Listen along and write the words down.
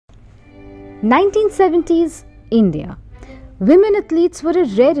1970s India. Women athletes were a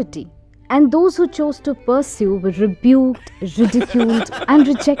rarity, and those who chose to pursue were rebuked, ridiculed, and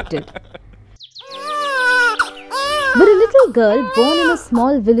rejected. But a little girl born in a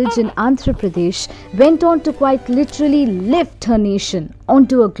small village in Andhra Pradesh went on to quite literally lift her nation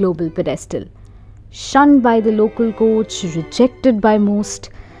onto a global pedestal. Shunned by the local coach, rejected by most,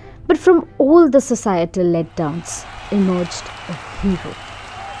 but from all the societal letdowns emerged a hero.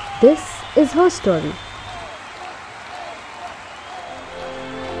 This is her story.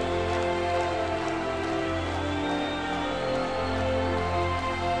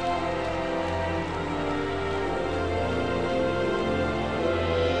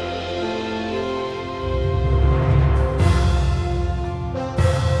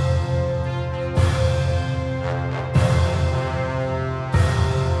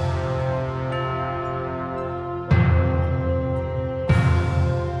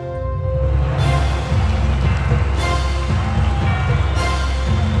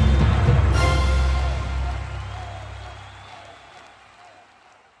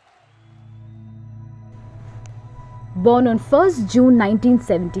 Born on 1st June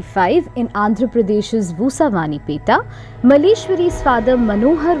 1975 in Andhra Pradesh's Vusavanipeta, Malleswari's father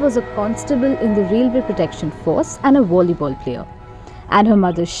Manohar was a constable in the Railway Protection Force and a volleyball player. And her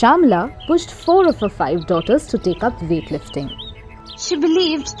mother Shamla pushed 4 of her 5 daughters to take up weightlifting. She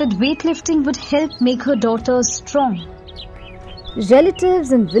believed that weightlifting would help make her daughters strong.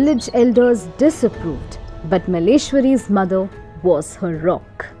 Relatives and village elders disapproved, but Malleswari's mother was her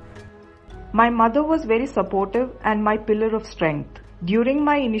rock. My mother was very supportive and my pillar of strength. During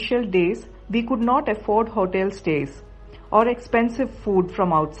my initial days, we could not afford hotel stays or expensive food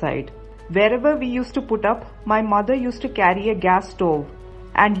from outside. Wherever we used to put up, my mother used to carry a gas stove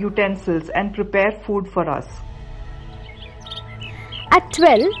and utensils and prepare food for us. At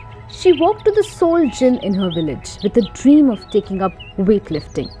 12, she walked to the sole gym in her village with a dream of taking up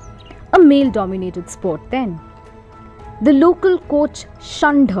weightlifting, a male-dominated sport then. The local coach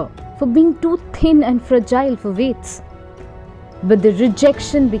shunned her for being too thin and fragile for weights. But the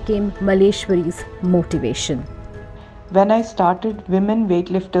rejection became Malleswari's motivation. When I started, women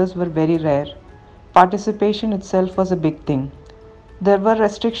weightlifters were very rare. Participation itself was a big thing. There were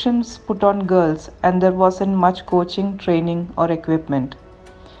restrictions put on girls and there wasn't much coaching, training or equipment.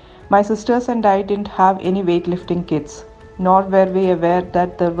 My sisters and I didn't have any weightlifting kits, nor were we aware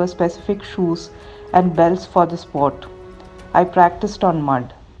that there were specific shoes and belts for the sport. I practiced on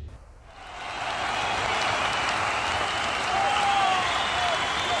mud.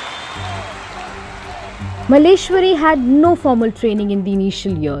 Malleswari had no formal training in the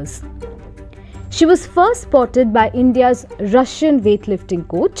initial years. She was first spotted by India's Russian weightlifting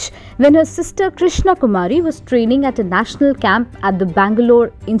coach when her sister Krishna Kumari was training at a national camp at the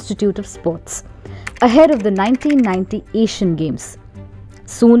Bangalore Institute of Sports, ahead of the 1990 Asian Games.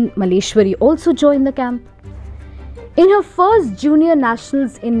 Soon, Malleswari also joined the camp. In her first junior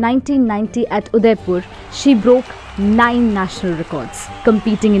nationals in 1990 at Udaipur, she broke 9 national records,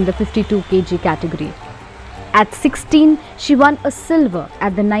 competing in the 52 kg category. At 16, she won a silver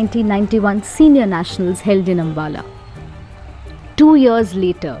at the 1991 Senior Nationals held in Ambala. 2 years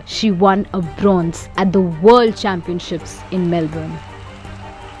later, she won a bronze at the World Championships in Melbourne.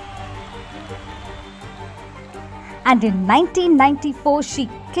 And in 1994, she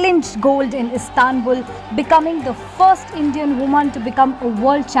clinched gold in Istanbul, becoming the first Indian woman to become a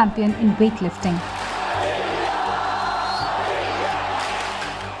world champion in weightlifting.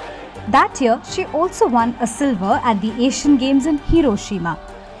 That year, she also won a silver at the Asian Games in Hiroshima.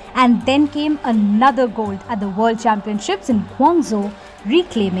 And then came another gold at the World Championships in Guangzhou,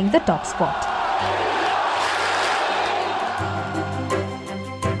 reclaiming the top spot.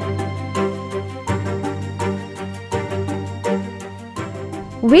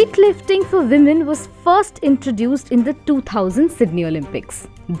 Weightlifting for women was first introduced in the 2000 Sydney Olympics.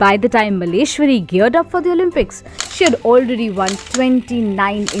 By the time Malleswari geared up for the Olympics, she had already won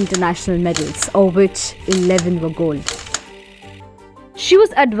 29 international medals, of which 11 were gold. She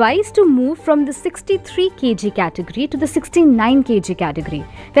was advised to move from the 63 kg category to the 69 kg category,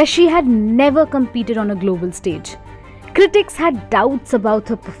 where she had never competed on a global stage. Critics had doubts about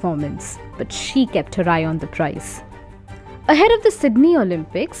her performance, but she kept her eye on the prize. Ahead of the Sydney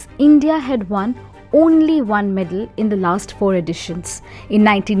Olympics, India had won only 1 medal in the last 4 editions, in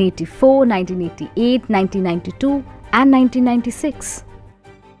 1984, 1988, 1992 and 1996.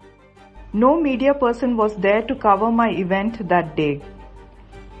 No media person was there to cover my event that day.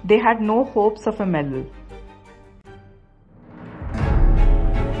 They had no hopes of a medal.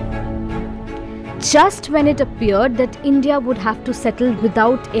 just when it appeared that India would have to settle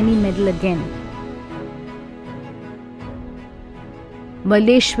without any medal again.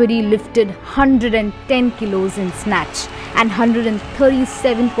 Malleswari lifted 110 kilos in snatch and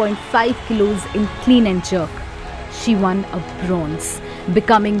 137.5 kilos in clean and jerk. She won a bronze,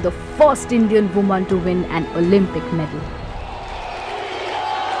 becoming the first Indian woman to win an Olympic medal.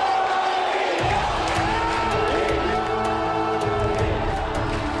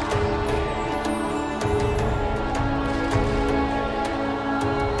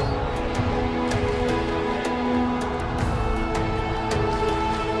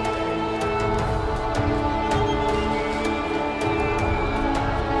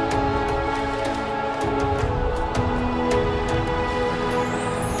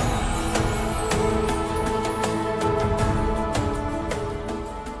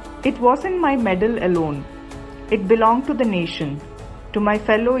 It wasn't my medal alone. It belonged to the nation, to my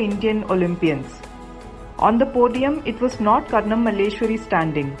fellow Indian Olympians. On the podium, it was not Karnam Malleswari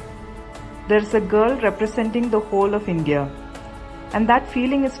standing. There's a girl representing the whole of India. And that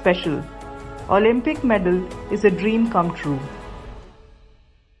feeling is special. Olympic medal is a dream come true.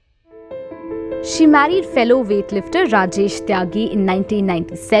 She married fellow weightlifter Rajesh Tyagi in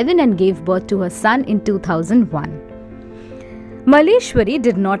 1997 and gave birth to her son in 2001. Malleswari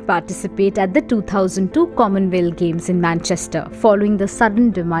did not participate at the 2002 Commonwealth Games in Manchester following the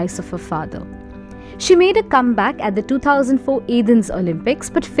sudden demise of her father. She made a comeback at the 2004 Athens Olympics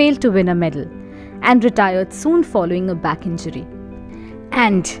but failed to win a medal and retired soon following a back injury.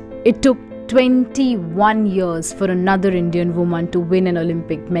 And it took 21 years for another Indian woman to win an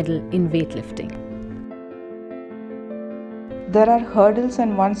Olympic medal in weightlifting. There are hurdles,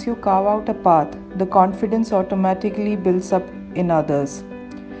 and once you carve out a path, the confidence automatically builds up in others.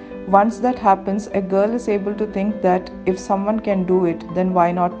 Once that happens, a girl is able to think that if someone can do it, then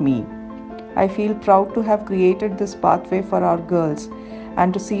why not me? I feel proud to have created this pathway for our girls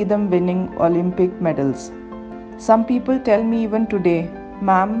and to see them winning Olympic medals. Some people tell me even today,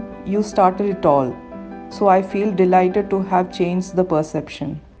 "Ma'am, you started it all." So I feel delighted to have changed the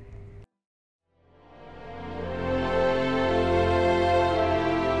perception.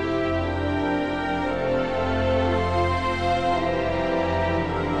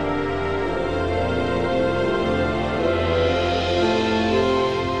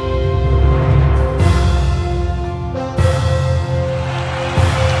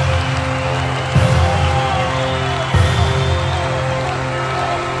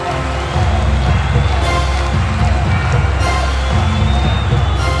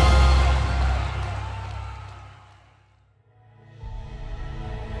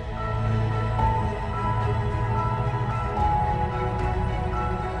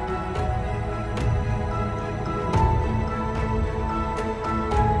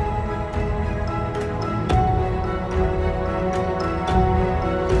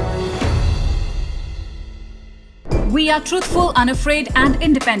 We are truthful, unafraid and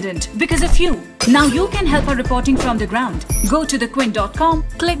independent because of you. Now you can help our reporting from the ground. Go to thequint.com,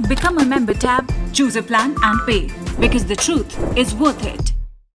 click Become a Member tab, choose a plan and pay because the truth is worth it.